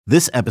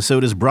This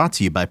episode is brought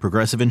to you by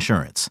Progressive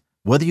Insurance.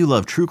 Whether you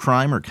love true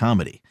crime or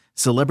comedy,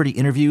 celebrity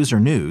interviews or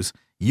news,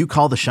 you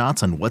call the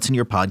shots on what's in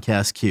your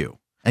podcast queue.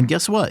 And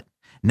guess what?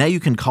 Now you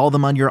can call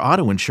them on your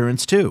auto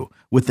insurance too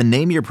with the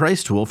Name Your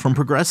Price tool from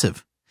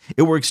Progressive.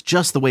 It works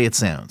just the way it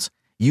sounds.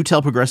 You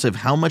tell Progressive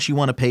how much you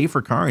want to pay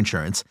for car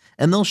insurance,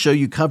 and they'll show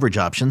you coverage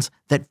options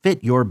that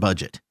fit your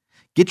budget.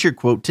 Get your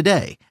quote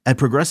today at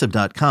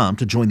Progressive.com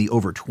to join the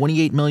over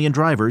 28 million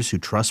drivers who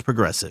trust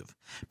Progressive.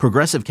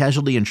 Progressive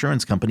Casualty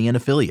Insurance Company and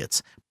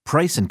Affiliates.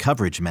 Price and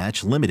coverage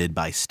match limited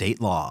by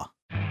state law.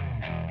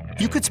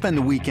 You could spend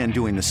the weekend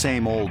doing the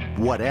same old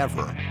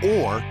whatever,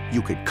 or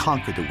you could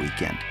conquer the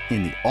weekend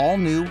in the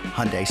all-new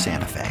Hyundai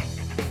Santa Fe.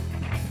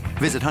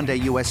 Visit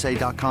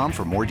HyundaiUSA.com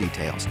for more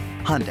details.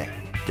 Hyundai,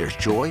 there's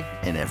joy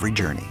in every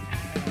journey.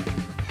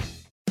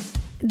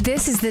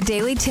 This is the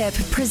Daily Tip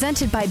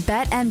presented by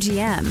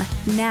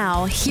BetMGM.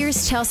 Now,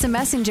 here's Chelsea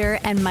Messenger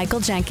and Michael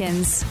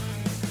Jenkins.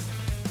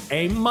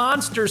 A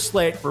monster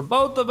slate for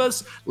both of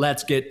us.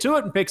 Let's get to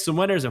it and pick some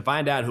winners and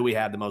find out who we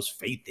have the most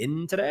faith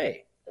in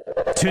today.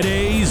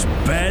 Today's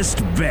best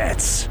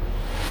bets.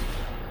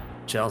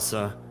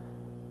 Chelsea,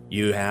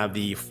 you have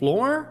the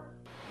floor.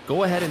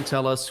 Go ahead and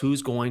tell us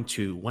who's going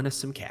to win us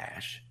some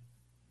cash.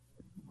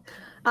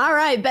 All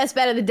right, best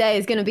bet of the day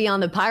is going to be on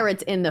the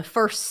Pirates in the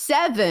first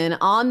 7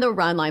 on the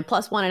run line,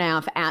 plus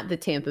 1.5 at the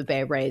Tampa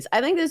Bay Rays.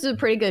 I think this is a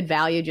pretty good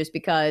value just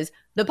because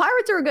the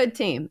Pirates are a good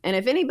team. And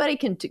if anybody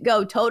can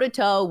go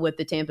toe-to-toe with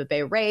the Tampa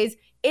Bay Rays,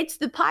 it's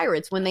the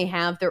Pirates when they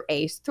have their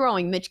ace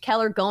throwing. Mitch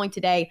Keller going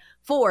today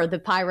for the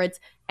Pirates,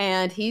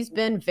 and he's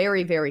been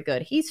very, very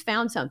good. He's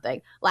found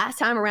something. Last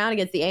time around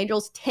against the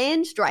Angels,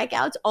 10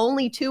 strikeouts,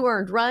 only 2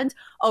 earned runs,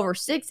 over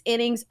 6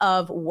 innings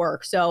of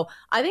work. So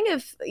I think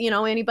if,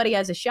 anybody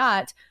has a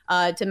shot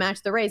to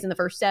match the Rays in the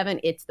first 7,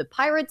 it's the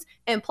Pirates.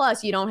 And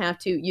plus, you don't have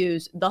to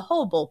use the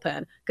whole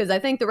bullpen because I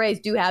think the Rays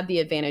do have the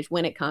advantage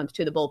when it comes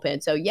to the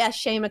bullpen. So yes,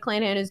 Shane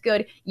McClanahan is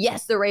good.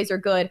 Yes, the Rays are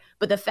good.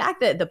 But the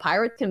fact that the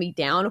Pirates can be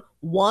down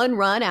 1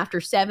 run after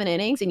 7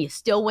 innings and you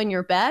still win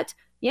your bet,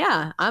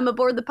 yeah, I'm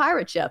aboard the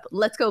pirate ship.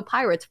 Let's go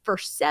Pirates for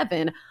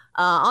 7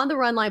 on the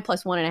run line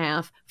plus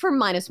 1.5 for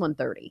minus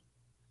 130.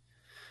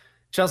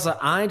 Chelsea,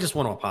 I just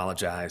want to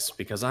apologize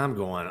because I'm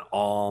going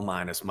all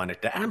minus money.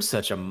 I'm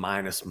such a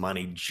minus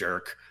money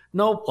jerk.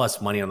 No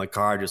plus money on the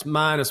card, just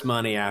minus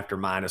money after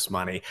minus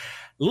money.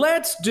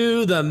 Let's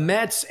do the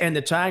Mets and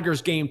the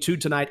Tigers game 2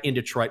 tonight in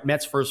Detroit.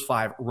 Mets first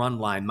 5 run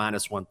line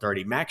minus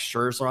 130. Max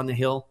Scherzer on the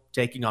hill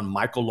taking on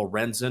Michael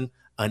Lorenzen.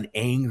 An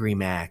angry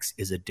Max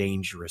is a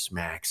dangerous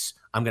Max.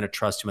 I'm going to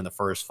trust him in the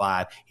first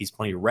 5. He's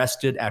plenty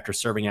rested after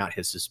serving out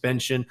his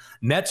suspension.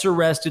 Mets are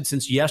rested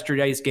since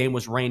yesterday's game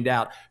was rained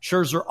out.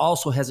 Scherzer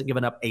also hasn't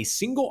given up a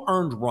single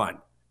earned run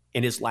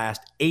in his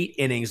last 8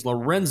 innings.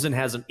 Lorenzen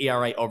has an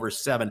ERA over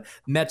 7.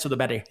 Mets are the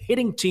better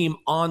hitting team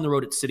on the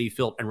road at Citi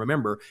Field. And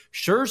remember,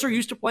 Scherzer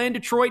used to play in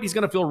Detroit. He's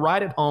going to feel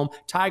right at home.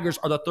 Tigers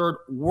are the 3rd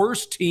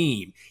worst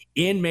team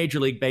in Major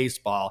League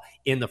Baseball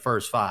in the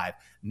first 5.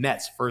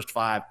 Mets first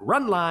 5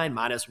 run line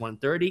minus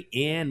 130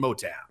 in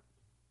Motown.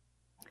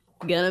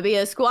 Gonna be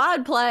a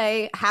squad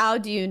play. How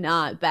do you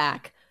not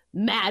back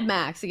Mad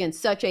Max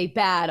against such a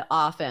bad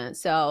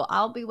offense? So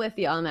I'll be with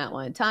you on that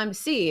one. Time to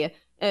see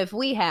if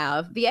we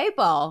have the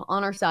 8-ball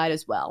on our side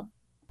as well.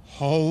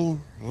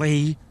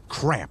 Holy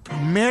crap.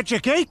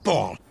 Magic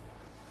 8-ball.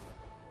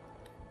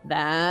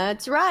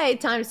 That's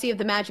right. Time to see if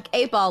the Magic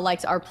 8-ball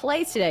likes our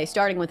plays today,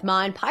 starting with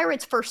mine.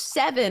 Pirates first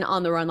 7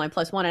 on the run line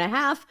plus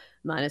 1.5,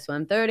 minus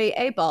 130.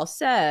 8-ball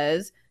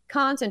says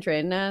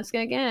concentrating. Ask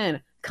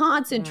again.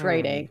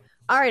 Concentrating.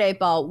 All right,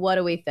 8-ball, what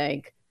do we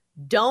think?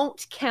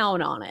 Don't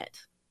count on it.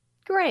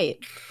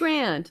 Great.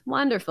 Grand.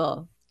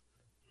 Wonderful.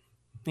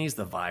 He's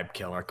the vibe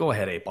killer. Go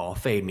ahead, 8-ball.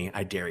 Fade me.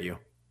 I dare you.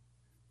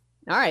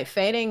 All right,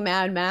 fading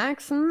Mad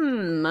Max. I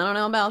don't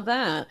know about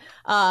that.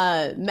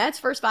 Mets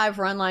first 5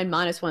 run line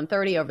minus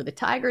 130 over the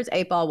Tigers.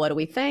 8-ball, what do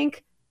we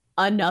think?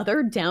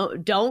 Another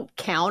don't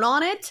count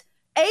on it?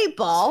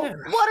 8-ball,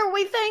 what are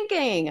we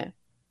thinking?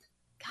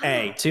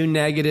 Hey, 2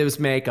 negatives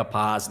make a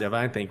positive.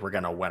 I think we're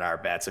going to win our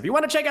bets. If you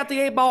want to check out the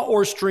 8-ball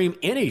or stream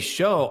any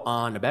show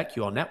on the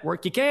BetQL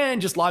network, you can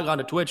just log on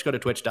to Twitch. Go to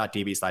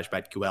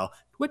twitch.tv/BetQL,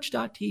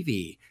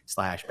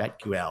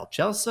 twitch.tv/BetQL.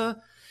 Chelsea,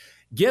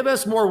 give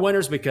us more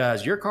winners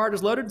because your card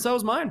is loaded and so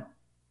is mine.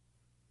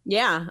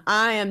 Yeah,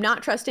 I am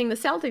not trusting the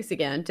Celtics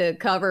again to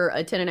cover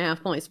a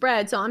 10.5 point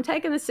spread. So I'm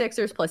taking the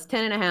Sixers plus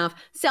 10.5.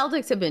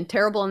 Celtics have been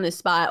terrible in this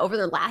spot over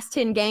their last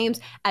 10 games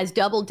as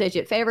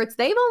double-digit favorites.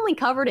 They've only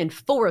covered in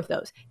 4 of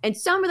those. And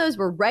some of those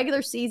were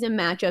regular season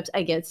matchups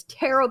against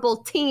terrible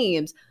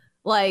teams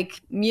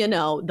like,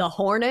 the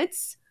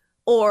Hornets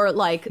or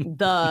like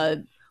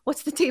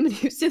what's the team in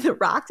Houston, the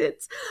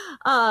Rockets?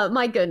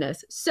 My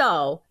goodness.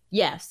 So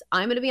yes,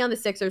 I'm going to be on the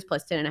Sixers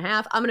plus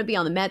 10.5. I'm going to be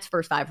on the Mets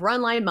first 5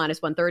 run line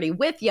minus 130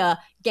 with ya.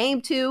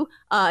 Game 2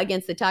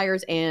 against the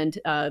Tigers and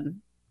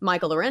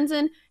Michael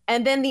Lorenzen.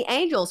 And then the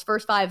Angels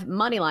first 5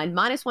 money line,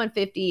 minus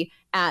 150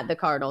 at the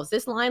Cardinals.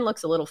 This line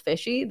looks a little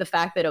fishy. The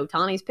fact that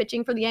Ohtani's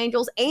pitching for the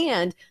Angels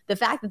and the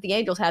fact that the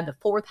Angels had the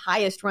 4th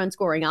highest run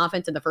scoring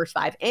offense in the first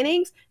 5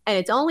 innings. And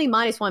it's only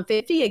minus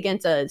 150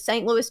 against a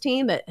St. Louis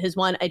team that has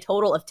won a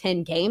total of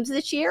 10 games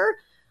this year.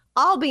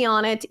 I'll be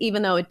on it,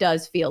 even though it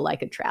does feel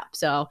like a trap.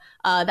 So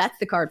that's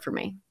the card for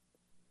me.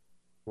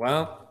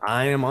 Well,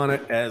 I am on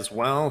it as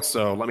well.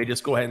 So let me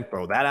just go ahead and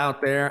throw that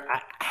out there.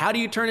 How do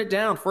you turn it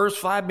down? First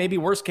 5, maybe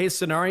worst case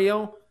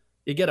scenario,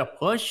 you get a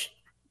push.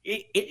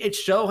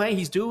 It's Shohei.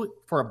 He's due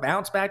for a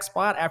bounce back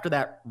spot after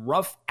that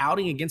rough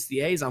outing against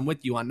the A's. I'm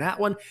with you on that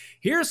one.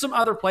 Here's some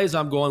other plays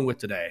I'm going with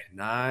today.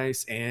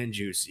 Nice and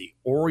juicy.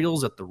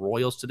 Orioles at the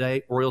Royals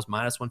today. Orioles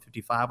minus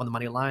 155 on the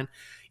money line.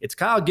 It's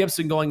Kyle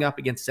Gibson going up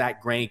against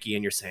Zach Greinke,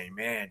 and you're saying,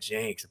 man,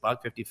 Jinx,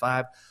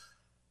 $1.55.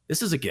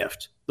 This is a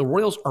gift. The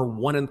Royals are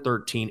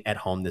 1-13 at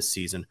home this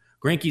season.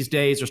 Greinke's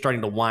days are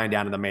starting to wind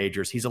down in the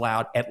majors. He's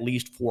allowed at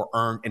least 4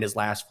 earned in his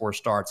last 4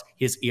 starts.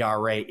 His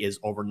ERA is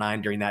over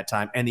 9 during that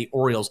time, and the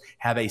Orioles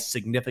have a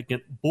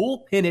significant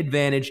bullpen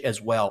advantage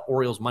as well.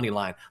 Orioles money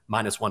line,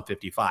 minus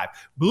 155.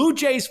 Blue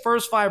Jays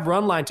first 5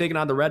 run line taking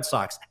on the Red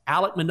Sox.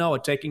 Alek Manoah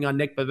taking on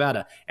Nick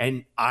Pivetta.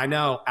 And I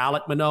know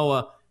Alek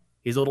Manoah,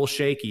 he's a little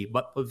shaky,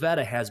 but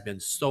Pivetta has been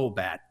so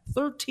bad.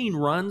 13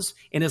 runs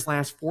in his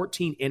last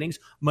 14 innings.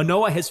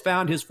 Manoah has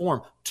found his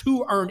form.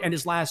 2 earned in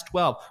his last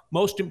 12.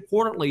 Most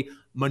importantly,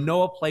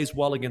 Manoah plays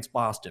well against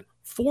Boston.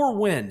 4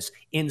 wins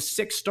in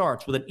 6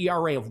 starts with an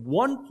ERA of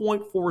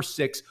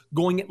 1.46,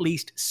 going at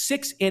least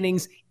 6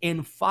 innings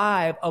in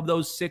 5 of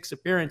those 6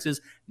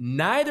 appearances.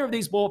 Neither of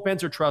these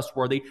bullpens are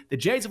trustworthy. The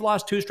Jays have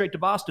lost 2 straight to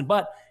Boston,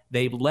 but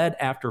they've led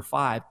after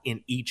 5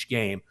 in each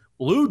game.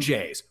 Blue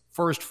Jays,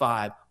 first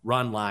 5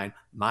 run line,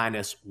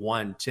 minus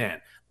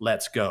 110.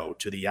 Let's go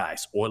to the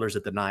ice. Oilers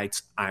at the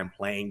Knights. I'm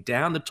playing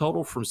down the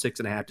total from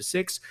 6.5 to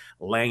 6,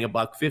 laying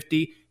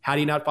 $1.50. How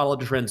do you not follow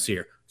the trends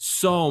here?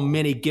 So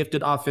many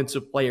gifted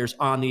offensive players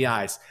on the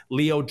ice.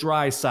 Leo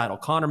Draisaitl,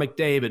 Connor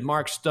McDavid,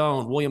 Mark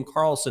Stone, William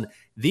Karlsson.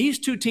 These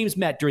 2 teams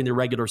met during the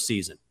regular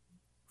season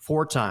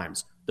 4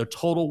 times. The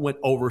total went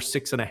over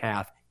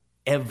 6.5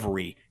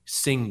 every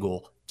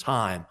single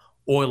time.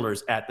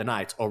 Oilers at the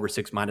Knights, over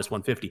 6, minus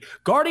 150.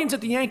 Guardians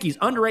at the Yankees,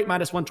 under 8,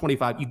 minus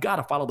 125. You got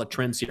to follow the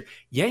trends here.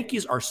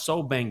 Yankees are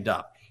so banged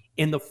up.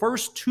 In the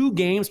first 2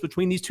 games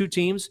between these 2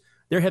 teams,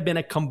 there have been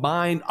a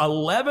combined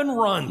 11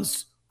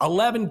 runs.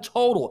 11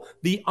 total.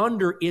 The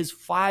under is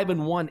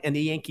 5-1 in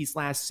the Yankees'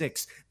 last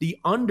 6. The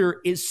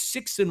under is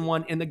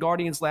 6-1 in the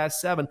Guardians'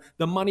 last 7.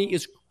 The money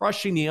is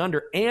crushing the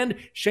under. And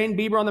Shane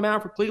Bieber on the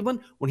mound for Cleveland,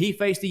 when he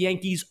faced the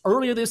Yankees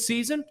earlier this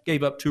season,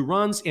 gave up 2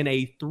 runs in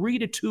a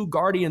 3-2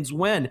 Guardians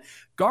win.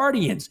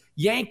 Guardians,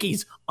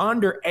 Yankees,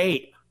 under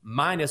 8,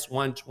 minus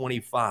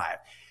 125.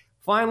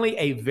 Finally,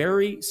 a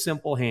very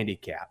simple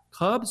handicap.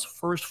 Cubs'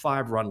 first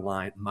 5 run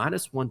line,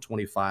 minus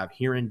 125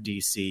 here in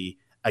D.C.,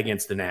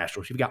 against the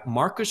Nationals. You've got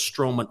Marcus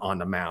Stroman on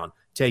the mound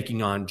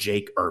taking on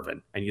Jake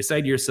Irvin. And you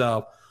say to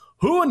yourself,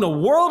 who in the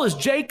world is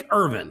Jake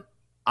Irvin?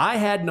 I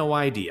had no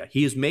idea.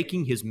 He is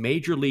making his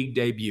major league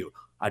debut.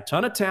 A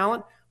ton of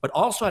talent, but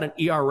also had an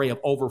ERA of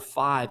over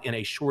 5 in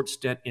a short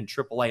stint in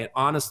AAA. And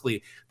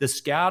honestly, the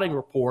scouting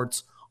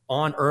reports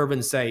on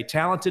Irvin say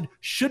talented,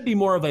 should be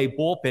more of a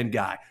bullpen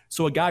guy.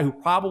 So a guy who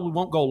probably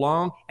won't go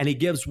long, and he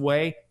gives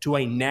way to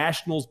a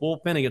Nationals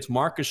bullpen against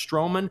Marcus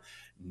Stroman.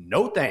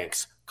 No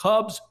thanks.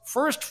 Cubs,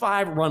 first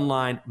 5 run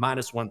line,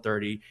 minus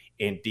 130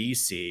 in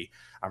D.C.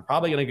 I'm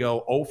probably going to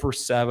go 0 for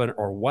 7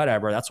 or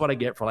whatever. That's what I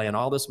get for laying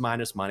all this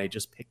minus money.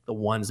 Just pick the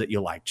ones that you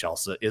like,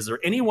 Chelsea. Is there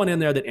anyone in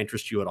there that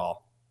interests you at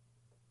all?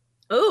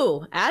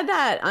 Ooh, add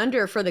that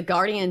under for the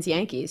Guardians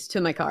Yankees to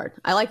my card.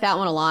 I like that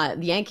one a lot.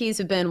 The Yankees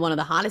have been one of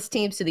the hottest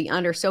teams to the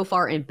under so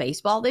far in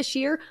baseball this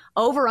year.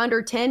 Over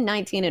under 10,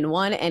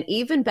 19-1, and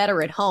even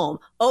better at home.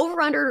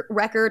 Over under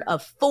record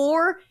of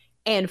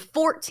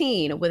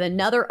 4-14 with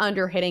another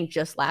under hitting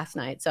just last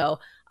night. So,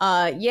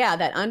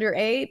 that under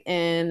 8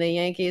 and the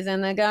Yankees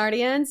and the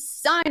Guardians,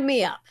 sign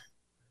me up.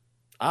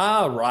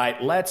 All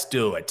right, let's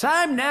do it.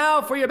 Time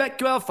now for your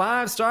BetQL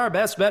 5-star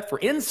best bet for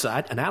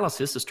insight,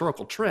 analysis,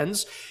 historical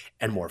trends,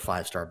 and more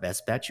 5-star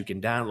best bets. You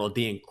can download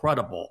the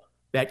incredible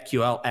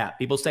BetQL app.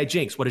 People say,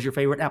 Jinx, what is your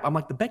favorite app? I'm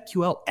like, the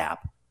BetQL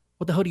app?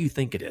 What the hell do you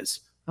think it is?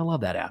 I love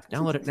that app.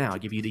 Download it now. I'll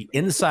give you the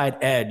inside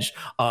edge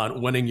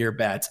on winning your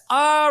bets.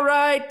 All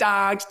right,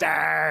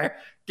 Dogster,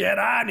 get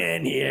on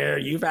in here.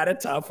 You've had a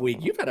tough week.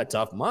 You've had a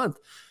tough month.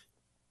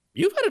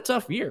 You've had a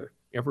tough year,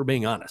 if we're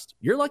being honest.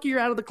 You're lucky you're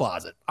out of the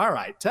closet. All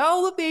right,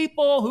 tell the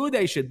people who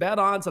they should bet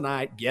on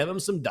tonight. Give them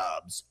some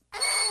dubs.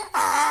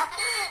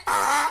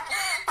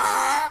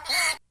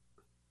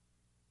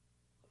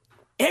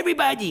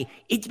 Everybody,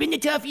 it's been a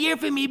tough year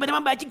for me, but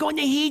I'm about to go in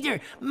the heater.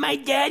 My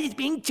dad is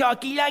being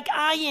chalky like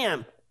I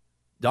am.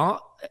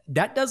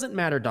 That doesn't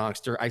matter,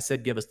 Dogster. I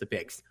said give us the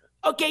picks.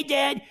 Okay,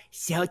 Dad.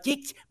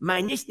 Celtics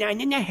minus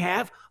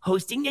 9.5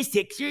 hosting the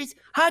Sixers.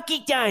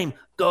 Hockey time.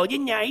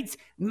 Golden Knights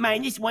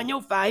minus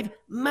 105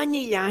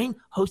 money line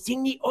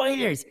hosting the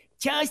Oilers.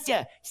 Chelsea,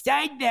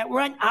 side bet.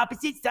 We're on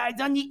opposite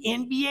sides on the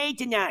NBA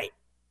tonight.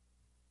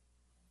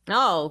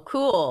 Oh,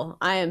 cool.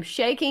 I am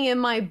shaking in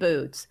my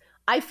boots.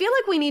 I feel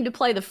like we need to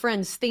play the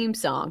Friends theme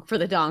song for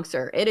the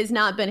Donkster. It has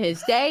not been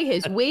his day,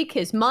 his week,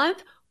 his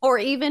month, or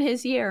even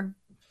his year.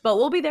 But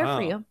we'll be there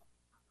for you.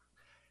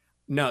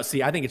 No,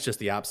 see, I think it's just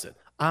the opposite.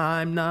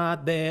 I'm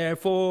not there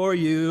for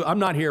you. I'm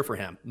not here for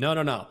him.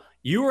 No.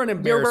 You were an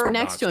embarrassment. You're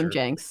next to him,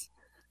 Jenks.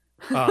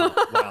 Oh,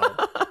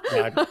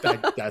 well,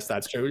 I guess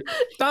that's true.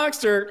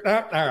 Donkster,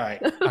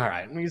 all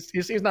right.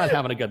 He's not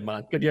having a good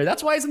month, good year.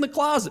 That's why he's in the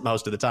closet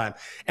most of the time.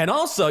 And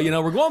also,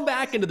 we're going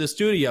back into the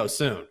studio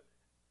soon.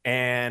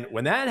 And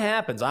when that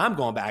happens, I'm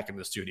going back into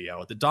the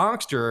studio. At the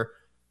Donkster,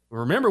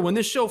 remember when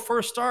this show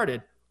first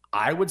started,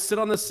 I would sit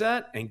on the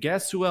set, and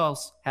guess who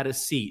else had a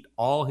seat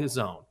all his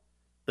own?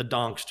 The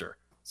Donkster.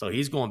 So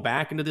he's going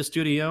back into the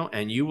studio,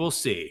 and you will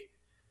see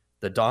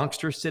the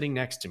Donkster sitting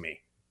next to me.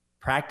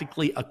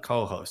 Practically a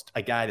co-host,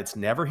 a guy that's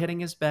never hitting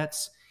his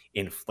bets,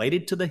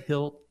 inflated to the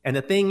hilt. And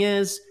the thing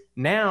is,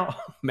 now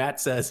Matt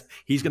says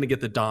he's going to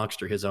get the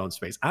Donkster his own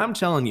space. I'm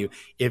telling you,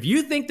 if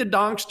you think the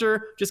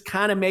Donkster just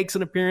kind of makes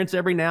an appearance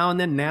every now and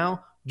then,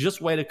 now just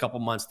wait a couple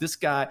months. This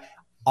guy,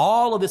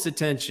 all of this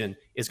attention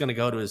is going to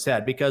go to his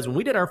head, because when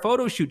we did our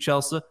photo shoot,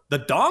 Chelsea, the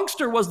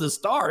Donkster was the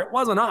star. It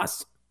wasn't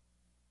us.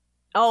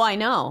 Oh, I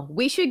know.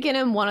 We should get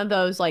him one of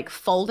those like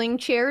folding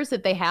chairs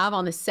that they have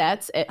on the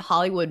sets at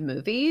Hollywood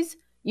movies.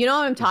 You know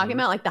what I'm talking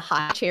about? Like the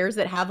high chairs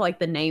that have like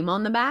the name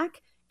on the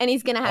back. And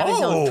he's going to have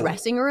his own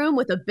dressing room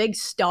with a big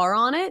star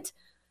on it.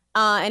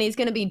 And he's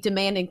going to be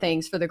demanding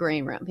things for the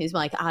green room. He's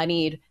like, I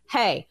need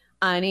hay,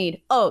 I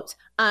need oats,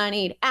 I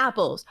need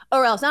apples,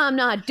 or else I'm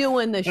not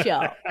doing the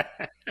show.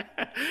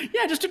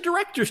 Yeah, just a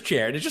director's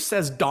chair. And it just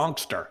says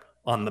Donkster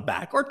on the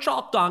back, or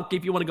Chalk Donk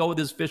if you want to go with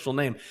his official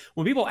name.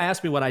 When people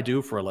ask me what I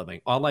do for a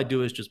living, all I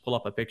do is just pull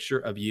up a picture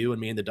of you and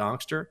me and the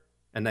Donkster,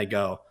 and they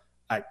go,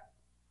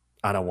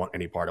 I don't want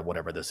any part of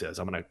whatever this is.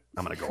 I'm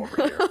gonna go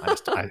over here.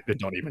 I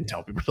don't even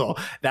tell people. So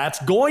that's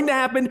going to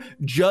happen.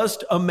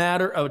 Just a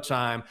matter of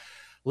time.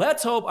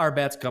 Let's hope our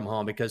bets come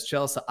home, because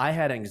Chelsea, I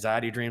had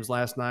anxiety dreams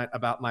last night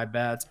about my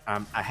bets.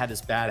 I had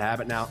this bad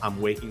habit now.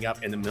 I'm waking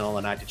up in the middle of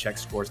the night to check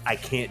scores. I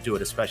can't do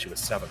it, especially with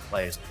 7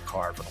 plays in the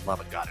card. For the love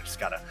of God, I just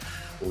gotta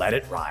let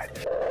it ride.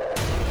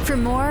 For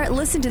more,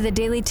 listen to the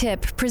Daily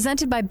Tip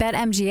presented by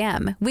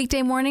BetMGM.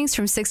 Weekday mornings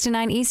from 6 to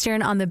 9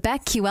 Eastern on the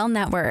BetQL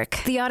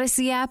network, the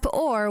Odyssey app,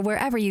 or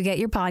wherever you get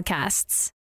your podcasts.